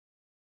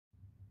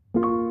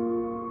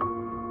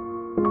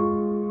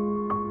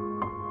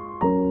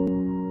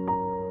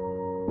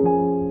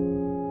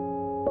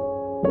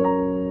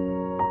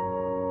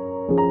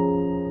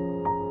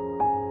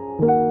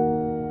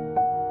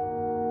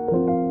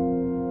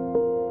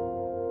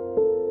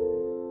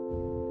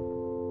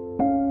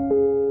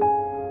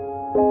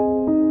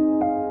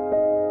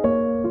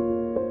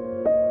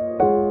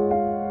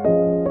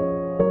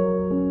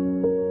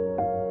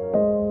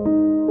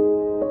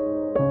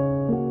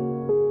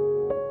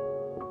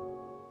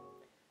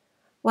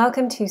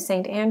Welcome to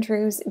St.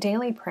 Andrew's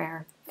Daily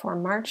Prayer for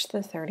March the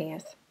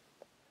 30th.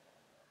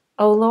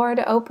 O Lord,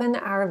 open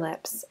our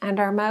lips, and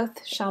our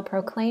mouth shall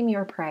proclaim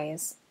your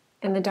praise.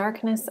 In the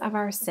darkness of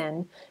our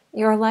sin,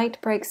 your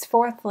light breaks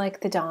forth like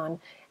the dawn,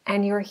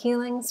 and your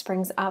healing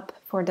springs up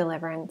for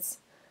deliverance.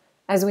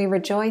 As we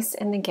rejoice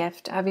in the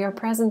gift of your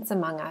presence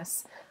among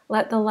us,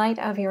 let the light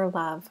of your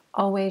love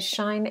always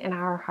shine in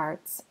our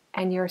hearts,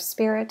 and your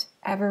Spirit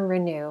ever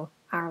renew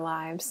our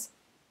lives.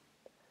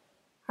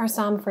 Our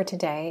psalm for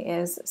today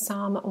is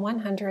Psalm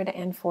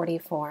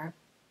 144.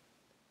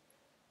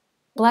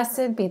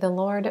 Blessed be the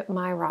Lord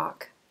my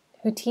rock,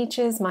 who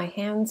teaches my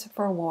hands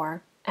for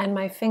war and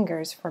my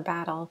fingers for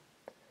battle,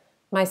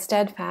 my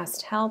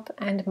steadfast help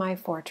and my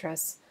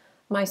fortress,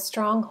 my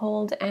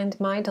stronghold and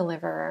my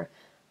deliverer,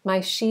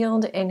 my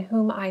shield in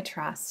whom I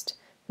trust,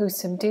 who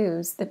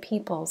subdues the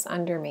peoples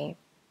under me.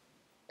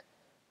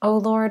 O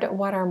Lord,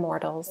 what are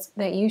mortals,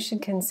 that you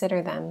should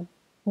consider them?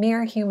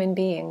 Mere human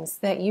beings,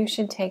 that you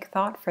should take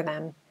thought for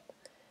them.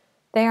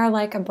 They are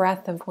like a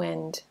breath of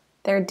wind.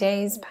 Their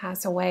days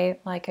pass away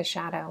like a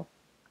shadow.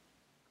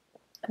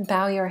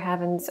 Bow your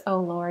heavens, O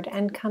Lord,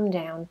 and come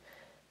down.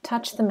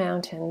 Touch the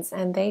mountains,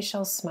 and they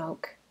shall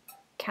smoke.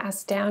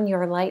 Cast down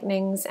your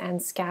lightnings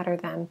and scatter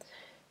them.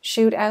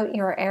 Shoot out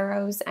your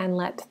arrows and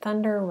let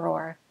thunder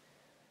roar.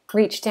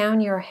 Reach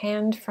down your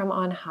hand from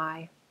on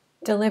high.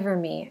 Deliver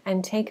me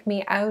and take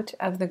me out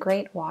of the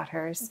great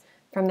waters,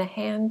 from the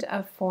hand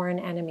of foreign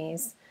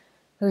enemies,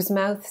 whose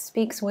mouth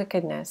speaks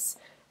wickedness,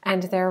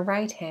 and their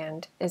right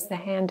hand is the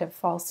hand of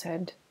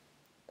falsehood.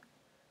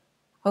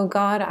 O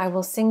God, I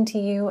will sing to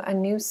you a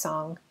new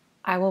song.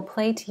 I will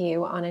play to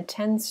you on a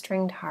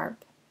 10-stringed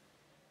harp.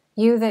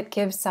 You that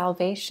give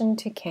salvation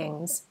to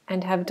kings,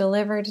 and have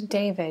delivered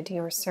David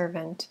your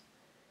servant.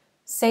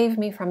 Save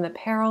me from the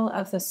peril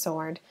of the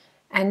sword,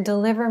 and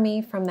deliver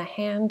me from the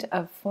hand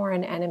of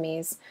foreign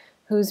enemies,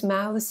 whose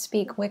mouths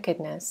speak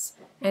wickedness,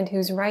 and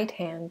whose right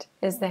hand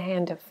is the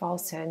hand of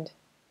falsehood,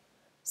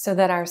 so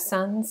that our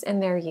sons in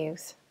their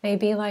youth may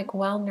be like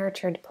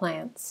well-nurtured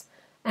plants,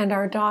 and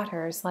our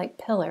daughters like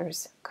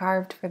pillars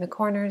carved for the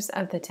corners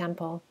of the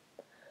temple.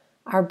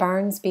 Our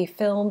barns be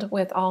filled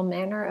with all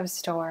manner of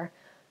store,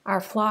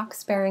 our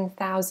flocks bearing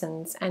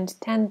thousands and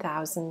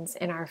 10,000s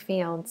in our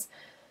fields,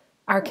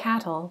 our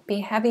cattle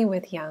be heavy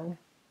with young.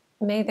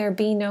 May there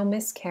be no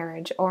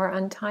miscarriage or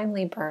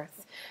untimely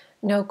birth,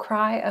 no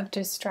cry of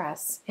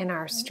distress in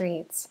our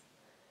streets.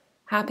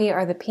 Happy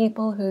are the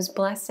people whose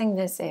blessing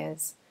this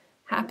is.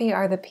 Happy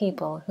are the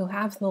people who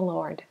have the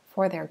Lord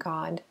for their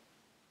God.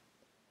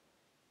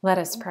 Let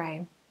us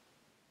pray.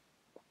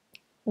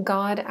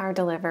 God, our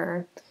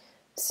deliverer,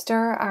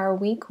 stir our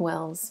weak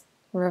wills,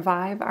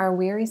 revive our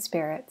weary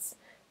spirits,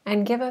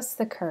 and give us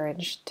the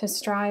courage to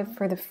strive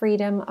for the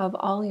freedom of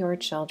all your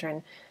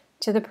children,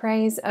 to the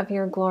praise of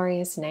your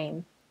glorious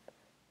name.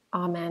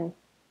 Amen.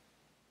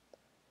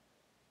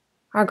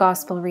 Our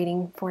gospel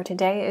reading for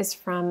today is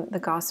from the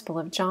Gospel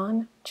of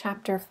John,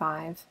 chapter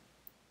 5.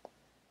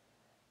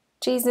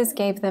 Jesus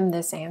gave them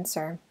this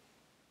answer: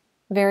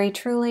 Very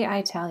truly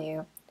I tell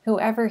you,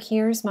 whoever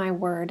hears my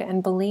word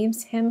and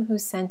believes him who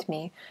sent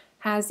me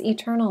has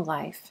eternal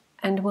life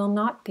and will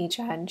not be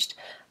judged,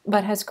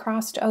 but has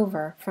crossed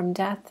over from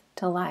death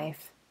to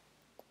life.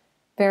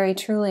 Very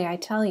truly I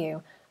tell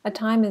you, a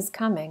time is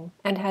coming,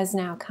 and has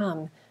now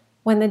come,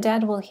 when the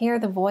dead will hear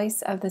the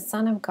voice of the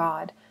Son of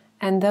God,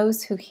 and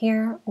those who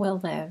hear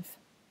will live.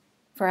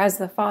 For as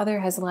the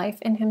Father has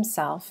life in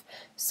himself,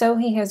 so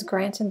he has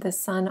granted the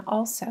Son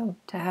also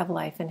to have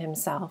life in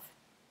himself.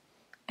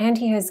 And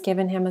he has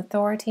given him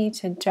authority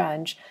to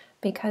judge,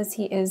 because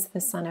he is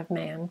the Son of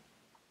Man.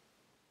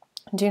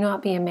 Do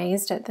not be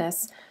amazed at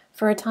this,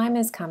 for a time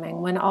is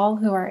coming when all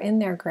who are in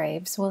their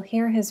graves will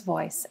hear his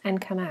voice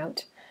and come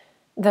out.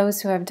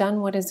 Those who have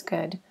done what is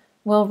good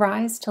will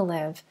rise to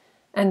live,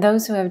 and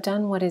those who have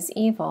done what is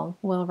evil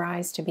will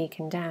rise to be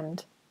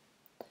condemned.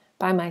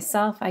 By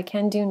myself I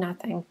can do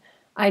nothing.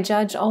 I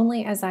judge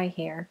only as I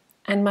hear,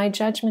 and my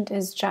judgment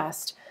is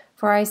just,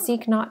 for I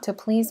seek not to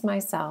please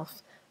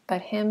myself,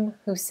 but him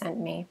who sent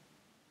me.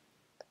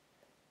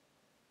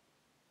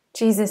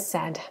 Jesus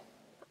said,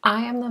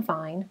 I am the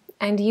vine,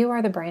 and you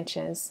are the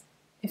branches.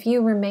 If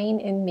you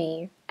remain in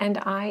me, and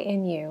I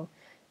in you,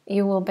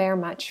 you will bear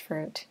much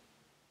fruit.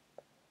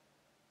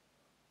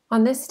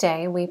 On this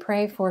day, we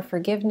pray for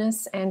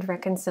forgiveness and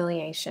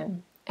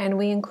reconciliation, and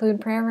we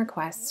include prayer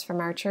requests from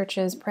our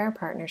church's prayer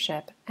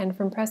partnership and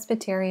from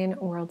Presbyterian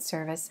World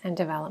Service and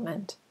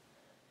Development.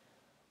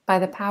 By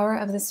the power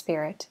of the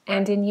Spirit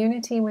and in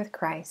unity with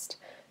Christ,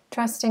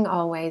 trusting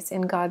always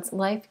in God's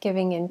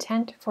life-giving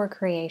intent for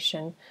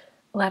creation,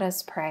 let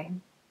us pray.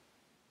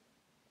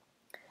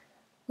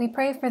 We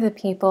pray for the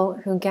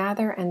people who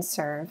gather and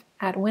serve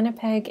at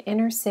Winnipeg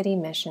Inner City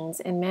Missions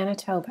in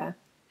Manitoba,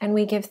 and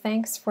we give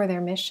thanks for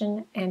their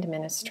mission and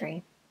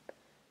ministry.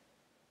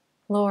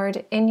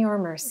 Lord, in your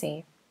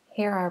mercy,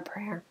 hear our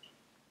prayer.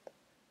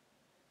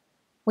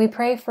 We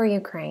pray for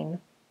Ukraine,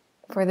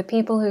 for the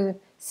people who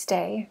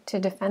stay to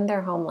defend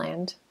their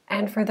homeland,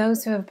 and for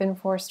those who have been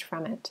forced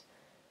from it,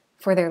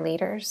 for their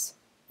leaders,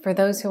 for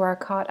those who are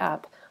caught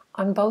up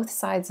on both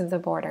sides of the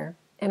border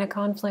in a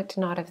conflict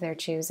not of their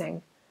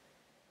choosing.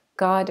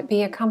 God,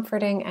 be a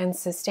comforting and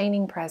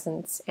sustaining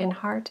presence in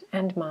heart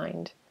and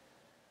mind.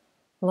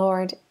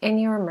 Lord, in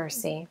your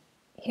mercy,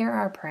 hear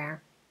our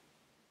prayer.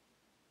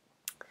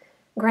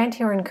 Grant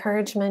your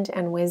encouragement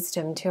and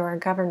wisdom to our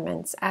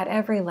governments at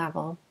every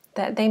level,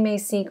 that they may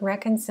seek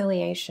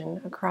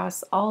reconciliation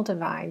across all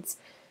divides,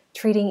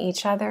 treating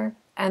each other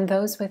and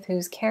those with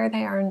whose care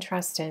they are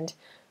entrusted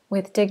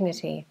with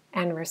dignity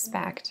and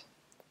respect.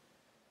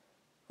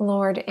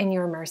 Lord, in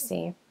your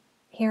mercy,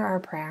 hear our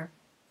prayer.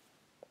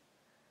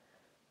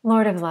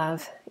 Lord of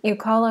love, you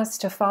call us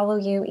to follow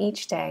you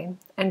each day,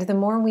 and the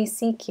more we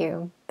seek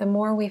you, the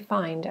more we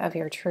find of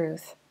your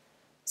truth.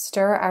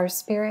 Stir our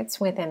spirits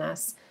within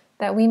us,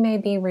 that we may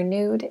be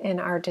renewed in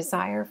our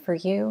desire for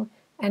you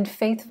and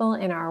faithful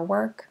in our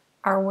work,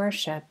 our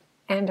worship,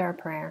 and our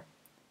prayer.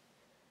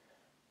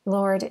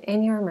 Lord,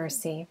 in your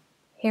mercy,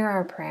 hear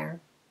our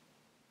prayer.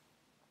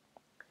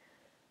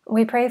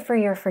 We pray for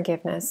your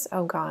forgiveness,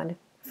 O God,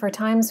 for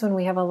times when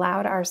we have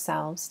allowed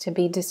ourselves to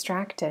be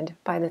distracted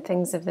by the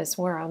things of this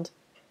world,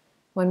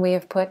 when we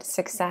have put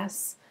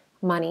success,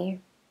 money,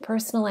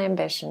 personal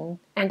ambition,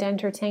 and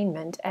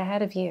entertainment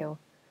ahead of you,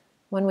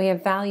 when we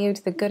have valued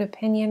the good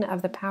opinion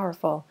of the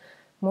powerful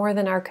more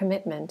than our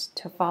commitment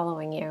to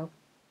following you.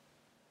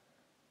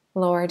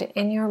 Lord,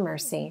 in your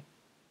mercy,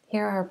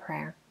 hear our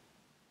prayer.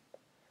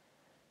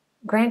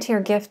 Grant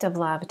your gift of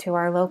love to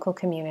our local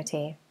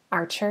community,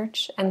 our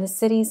church, and the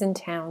cities and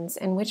towns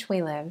in which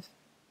we live,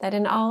 that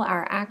in all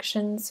our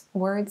actions,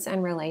 words,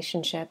 and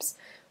relationships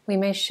we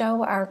may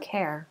show our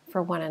care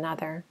for one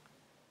another.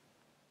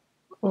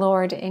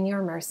 Lord, in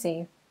your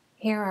mercy,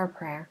 hear our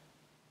prayer.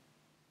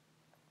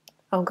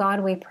 O God,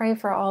 we pray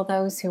for all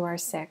those who are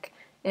sick,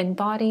 in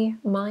body,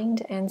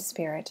 mind, and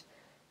spirit,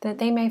 that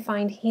they may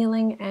find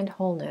healing and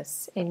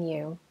wholeness in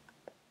you.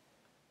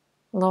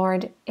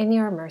 Lord, in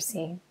your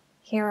mercy,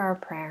 hear our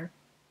prayer.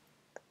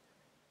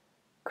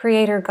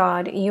 Creator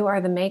God, you are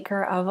the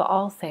maker of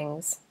all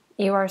things.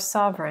 You are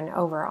sovereign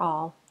over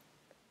all.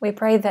 We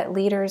pray that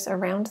leaders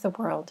around the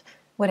world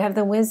would have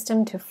the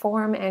wisdom to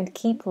form and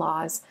keep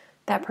laws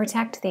that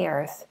protect the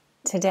earth,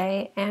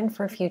 today and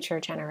for future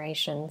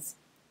generations.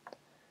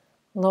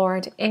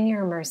 Lord, in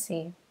your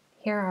mercy,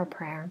 hear our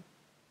prayer.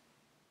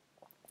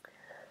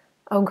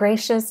 O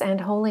gracious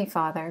and holy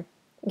Father,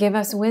 give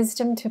us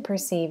wisdom to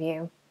perceive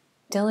you,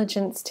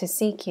 diligence to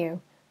seek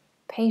you,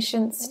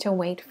 patience to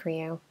wait for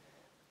you,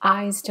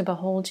 eyes to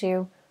behold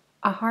you,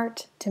 a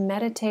heart to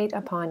meditate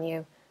upon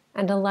you,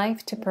 and a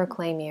life to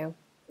proclaim you,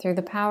 through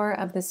the power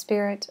of the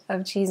Spirit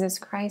of Jesus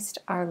Christ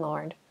our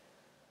Lord.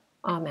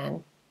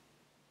 Amen.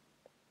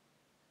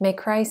 May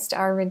Christ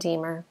our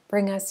Redeemer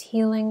bring us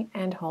healing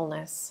and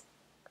wholeness.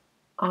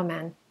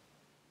 Amen.